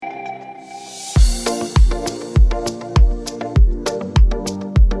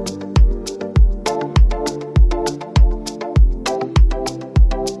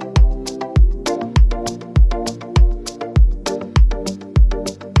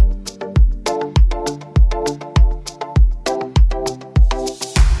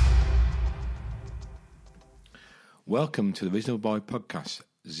Welcome to the Reasonable Boy Podcast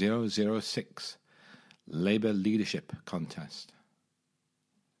 006 Labour Leadership Contest.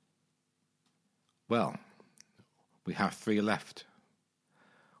 Well, we have three left.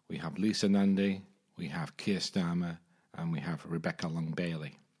 We have Lisa Nandy, we have Keir Starmer, and we have Rebecca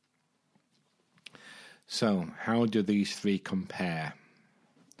Long-Bailey. So, how do these three compare?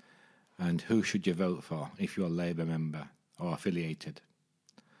 And who should you vote for if you're a Labour member or affiliated?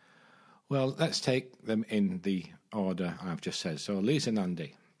 Well, let's take them in the order I've just said. So, Lisa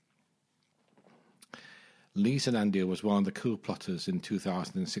Nandy. Lisa Nandy was one of the coup plotters in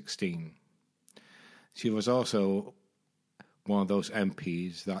 2016. She was also one of those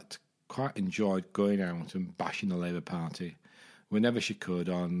MPs that quite enjoyed going out and bashing the Labour Party whenever she could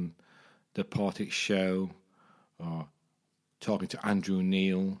on the Politics Show, or talking to Andrew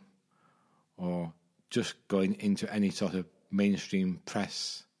Neil, or just going into any sort of mainstream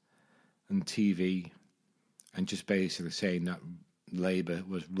press and TV and just basically saying that Labour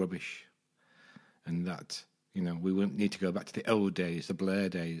was rubbish and that, we wouldn't need to go back to the old days, the Blair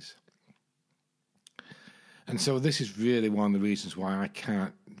days. And so this is really one of the reasons why I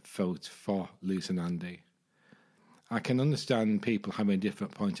can't vote for Lisa Nandy. I can understand people having a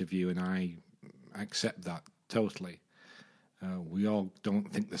different point of view, and I accept that totally. We all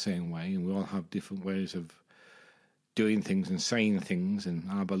don't think the same way, and we all have different ways of doing things and saying things and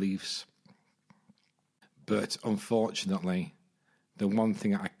our beliefs. But unfortunately, the one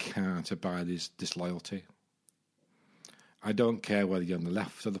thing I can't abide is disloyalty. I don't care whether you're on the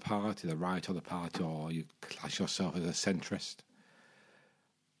left of the party, the right of the party, or you class yourself as a centrist.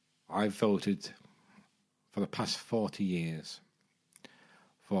 I've voted for the past 40 years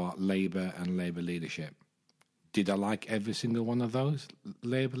for Labour and Labour leadership. Did I like every single one of those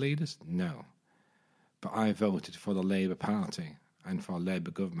Labour leaders? No. But I voted for the Labour Party and for a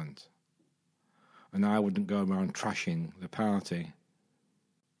Labour government. And I wouldn't go around trashing the party.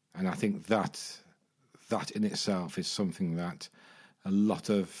 And I think that in itself is something that a lot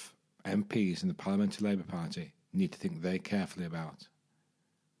of MPs in the Parliamentary Labour Party need to think very carefully about.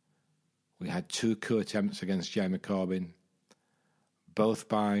 We had two coup attempts against Jeremy Corbyn, both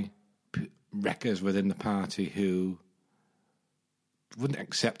by wreckers within the party who wouldn't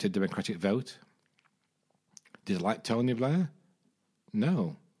accept a democratic vote. Did I like Tony Blair?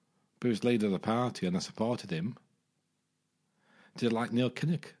 No. But he was leader of the party and I supported him. Did I like Neil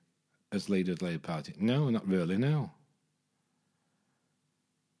Kinnock as leader of the Labour Party? No, not really, no.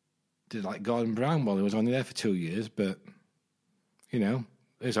 Did I like Gordon Brown? Well, he was only there for 2 years, but, it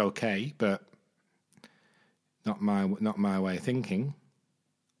was okay, but not my way of thinking.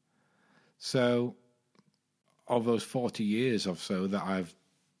 So, of those 40 years or so that I've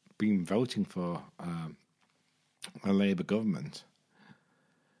been voting for a Labour government,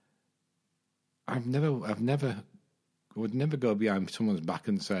 I would never go behind someone's back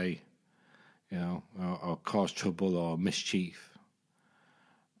and say, or cause trouble or mischief.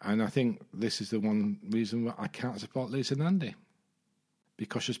 And I think this is the one reason why I can't support Lisa Nandy.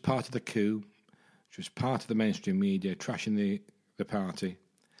 Because she was part of the coup, she was part of the mainstream media trashing the party.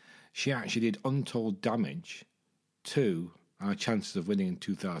 She actually did untold damage to our chances of winning in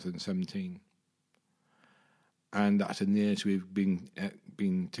 2017. And that's as near as we've been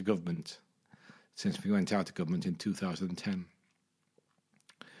to government since we went out of government in 2010.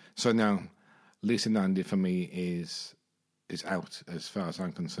 So now, Lisa Nandy for me is out as far as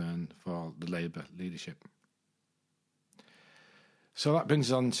I'm concerned for the Labour leadership. So that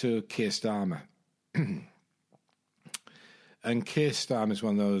brings us on to Keir Starmer. And Keir Starmer is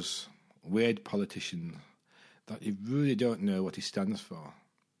one of those weird politicians that you really don't know what he stands for.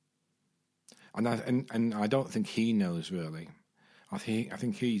 And I don't think he knows really. I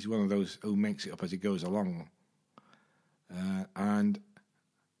think he's one of those who makes it up as he goes along. And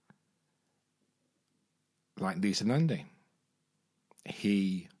like Lisa Nandy,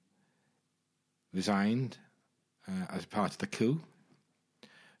 he resigned as part of the coup.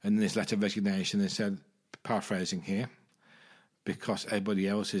 And in his letter of resignation, they said, paraphrasing here, because everybody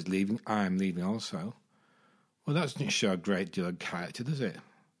else is leaving, I'm leaving also. Well, that doesn't show a great deal of character, does it?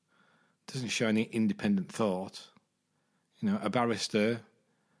 It doesn't show any independent thought. A barrister,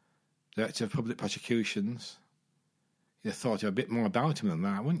 director of public prosecutions, you'd have thought a bit more about him than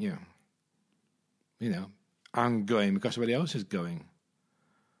that, wouldn't you? I'm going because everybody else is going.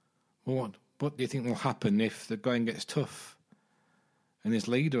 Well, what do you think will happen if the going gets tough and he's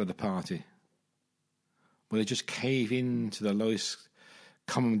leader of the party? Will they just cave into the lowest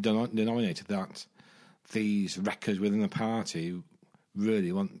common denominator that these wreckers within the party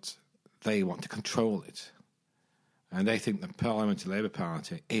really want to control it? And they think the Parliamentary Labour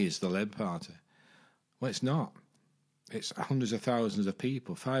Party is the Labour Party. Well, it's not. It's hundreds of thousands of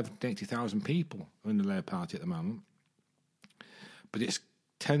people, 580,000 people in the Labour Party at the moment. But it's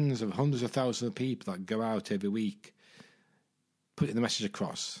tens of hundreds of thousands of people that go out every week, putting the message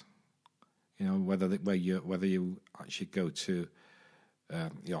across. You know, whether you actually go to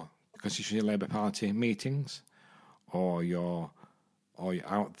Constituency Labour Party meetings, or you're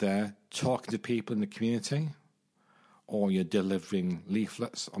out there talking to people in the community, or you're delivering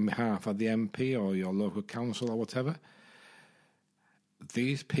leaflets on behalf of the MP or your local council or whatever.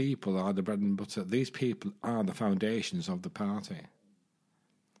 These people are the bread and butter. These people are the foundations of the party.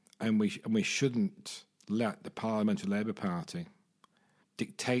 And we shouldn't let the Parliamentary Labour Party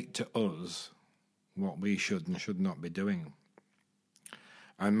dictate to us what we should and should not be doing.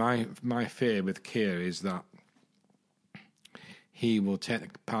 And my fear with Keir is that he will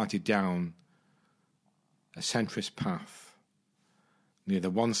take the party down a centrist path, neither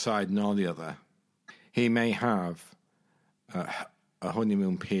one side nor the other. He may have a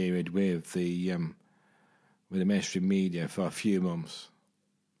honeymoon period with the mainstream media for a few months,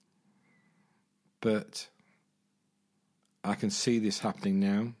 but I can see this happening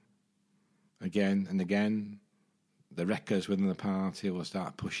now, again and again. The wreckers within the party will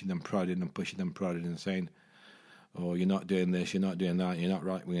start pushing them, prodding and saying, "Oh, you're not doing this, you're not doing that, you're not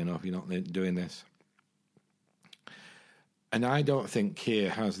right-wing enough, you're not doing this." And I don't think Keir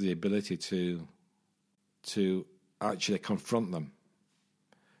has the ability to actually confront them.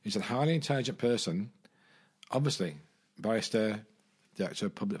 He's a highly intelligent person, obviously, barrister, director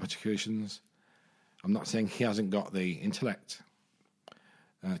of public prosecutions. I'm not saying he hasn't got the intellect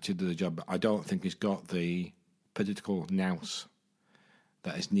to do the job, but I don't think he's got the political nous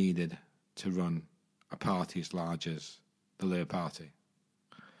that is needed to run a party as large as the Labour Party,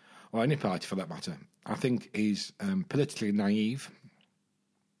 or any party for that matter. I think he's politically naive,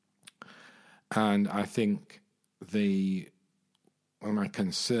 and I think one of my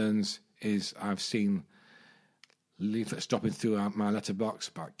concerns is I've seen leaflets dropping through my letterbox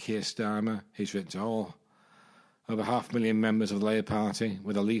about Keir Starmer. He's written to over 500,000 members of the Labour Party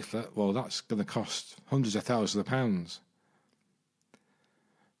with a leaflet. Well, that's going to cost hundreds of thousands of pounds.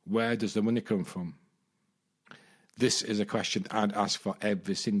 Where does the money come from? This is a question I'd ask for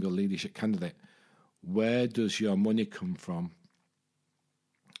every single leadership candidate. Where does your money come from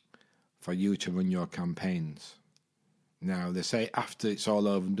for you to run your campaigns? Now, they say after it's all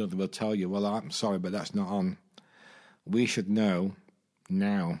over and done, they'll tell you, well, I'm sorry, but that's not on. We should know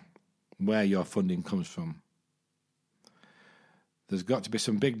now where your funding comes from. There's got to be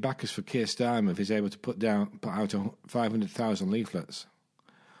some big backers for Keir Starmer if he's able to put out 500,000 leaflets.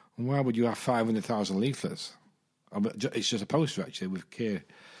 And why would you have 500,000 leaflets? It's just a poster, actually, with Keir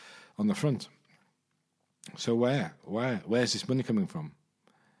on the front. So where's this money coming from?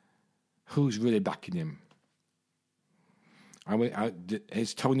 Who's really backing him?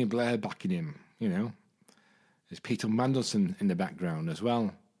 Is Tony Blair backing him? You know, is Peter Mandelson in the background as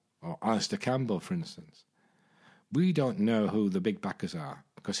well, or Alistair Campbell, for instance? We don't know who the big backers are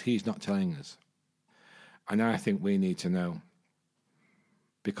because he's not telling us, and I think we need to know,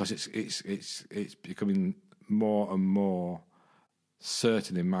 because it's becoming more and more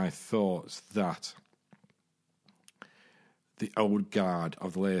certain in my thoughts that the old guard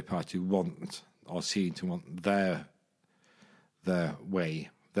of the Labour Party seem to want their way,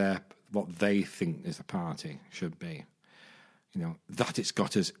 what they think is the party should be. You know, that it's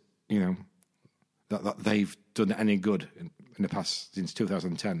got us, you know, that they've done any good in the past since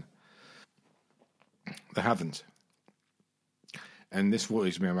 2010. They haven't. And this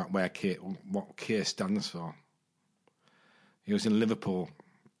worries me about what Keir stands for. He was in Liverpool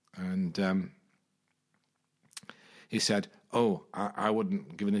and he said, I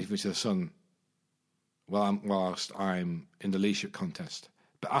wouldn't give an interview to the Sun whilst I'm in the leadership contest.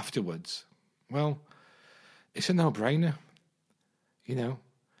 But afterwards, well, it's a no-brainer. You know,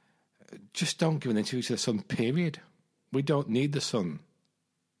 just don't give an interview to the Sun, period. We don't need the Sun.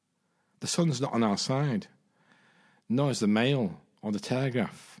 The Sun's not on our side. Nor is the Mail or the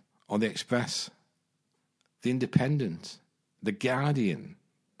Telegraph or the Express, the Independent, the Guardian.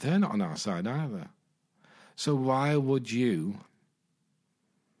 They're not on our side either. So why would you,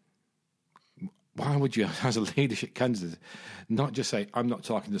 as a leadership candidate, not just say, I'm not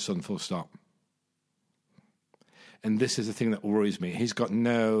talking to the Sun, full stop? And this is the thing that worries me. He's got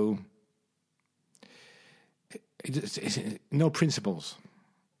no principles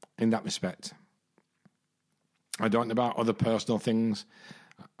in that respect. I don't know about other personal things.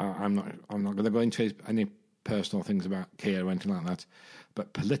 I'm not going to go into any personal things about Keir or anything like that.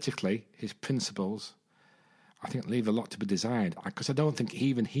 But politically, his principles, I think, leave a lot to be desired, because I don't think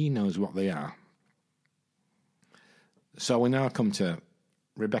even he knows what they are. So we now come to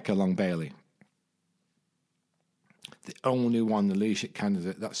Rebecca Long-Bailey, the only one, the leadership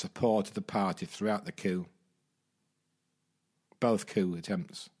candidate that supported the party throughout the coup, both coup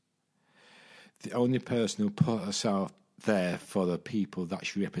attempts. The only person who put herself there for the people that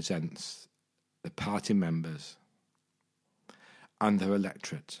she represents, the party members and their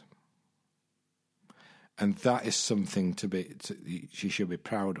electorate. And that is something she should be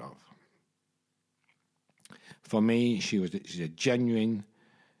proud of. For me, she's a genuine,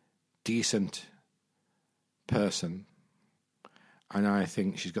 decent person, and I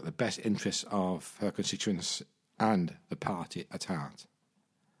think she's got the best interests of her constituents and the party at heart.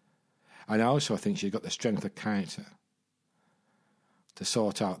 And I also think she's got the strength of character to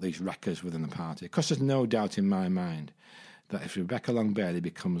sort out these wreckers within the party. Because there's no doubt in my mind that if Rebecca Long-Bailey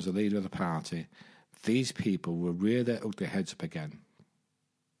becomes the leader of the party, these people will rear their ugly heads up again,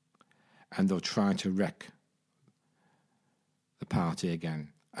 and they'll try to wreck the party again.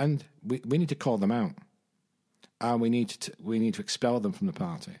 And we need to call them out, and we need to expel them from the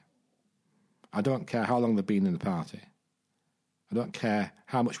party. I don't care how long they've been in the party. I don't care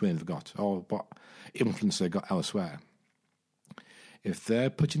how much money they've got or what influence they've got elsewhere. If they're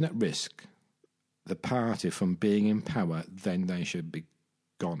putting at risk the party from being in power, then they should be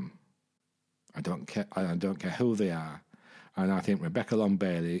gone. I don't care who they are. And I think Rebecca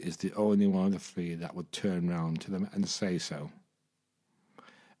Long-Bailey is the only one of the three that would turn round to them and say so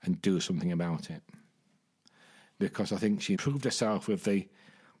and do something about it. Because I think she proved herself with the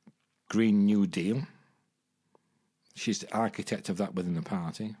Green New Deal. She's the architect of that within the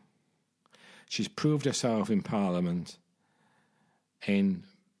party. She's proved herself in Parliament in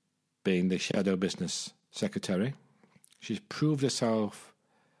being the shadow business secretary. She's proved herself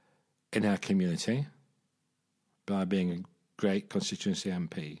in her community by being a great constituency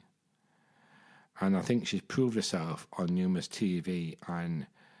MP. And I think she's proved herself on numerous TV and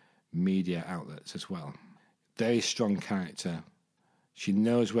media outlets as well. Very strong character. She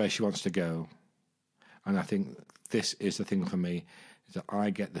knows where she wants to go. And I think this is the thing for me, is that I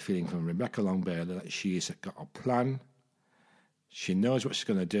get the feeling from Rebecca Long-Bailey that she's got a plan. She knows what she's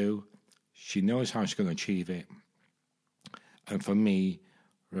going to do. She knows how she's going to achieve it. And for me,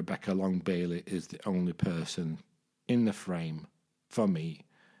 Rebecca Long-Bailey is the only person in the frame for me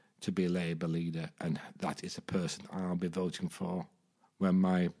to be Labour leader, and that is the person I'll be voting for when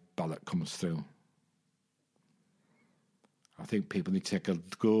my ballot comes through. I think people need to take a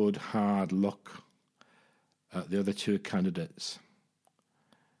good, hard look at the other two candidates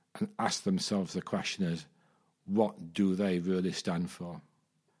and ask themselves the question is, what do they really stand for?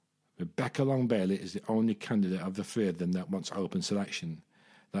 Rebecca Long-Bailey is the only candidate of the three of them that wants open selection,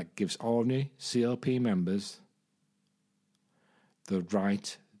 that gives ordinary CLP members the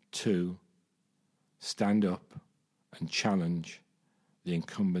right to stand up and challenge the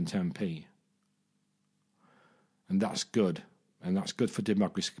incumbent MP. And that's good. And that's good for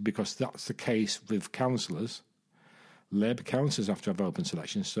democracy, because that's the case with councillors. Labour councillors have to have open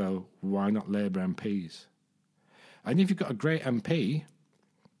selection, so why not Labour MPs? And if you've got a great MP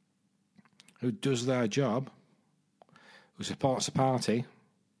who does their job, who supports the party,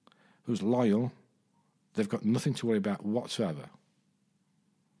 who's loyal, they've got nothing to worry about whatsoever.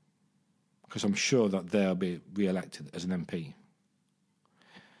 Because I'm sure that they'll be re-elected as an MP.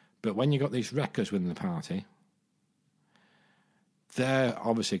 But when you've got these wreckers within the party, they're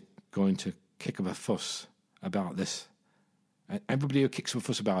obviously going to kick up a fuss about this. And everybody who kicks up a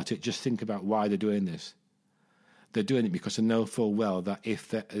fuss about it, just think about why they're doing this. They're doing it because they know full well that if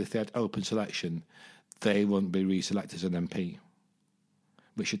they had open selection, they wouldn't be re-selected as an MP.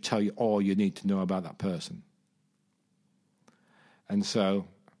 Which should tell you all you need to know about that person. And so,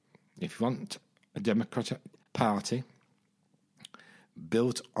 if you want a Democratic Party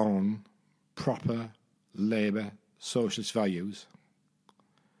built on proper Labour socialist values,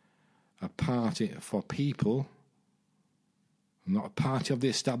 a party for people, not a party of the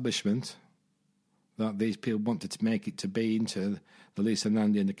establishment that these people wanted to make it to be into the Lisa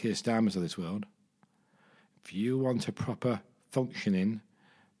Nandy and the Keir Starmers of this world. If you want a proper functioning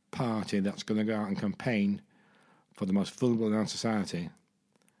party that's going to go out and campaign for the most vulnerable in our society,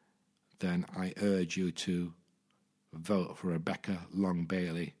 then I urge you to vote for Rebecca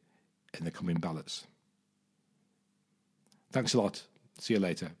Long-Bailey in the coming ballots. Thanks a lot. See you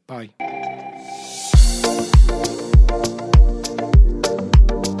later. Bye.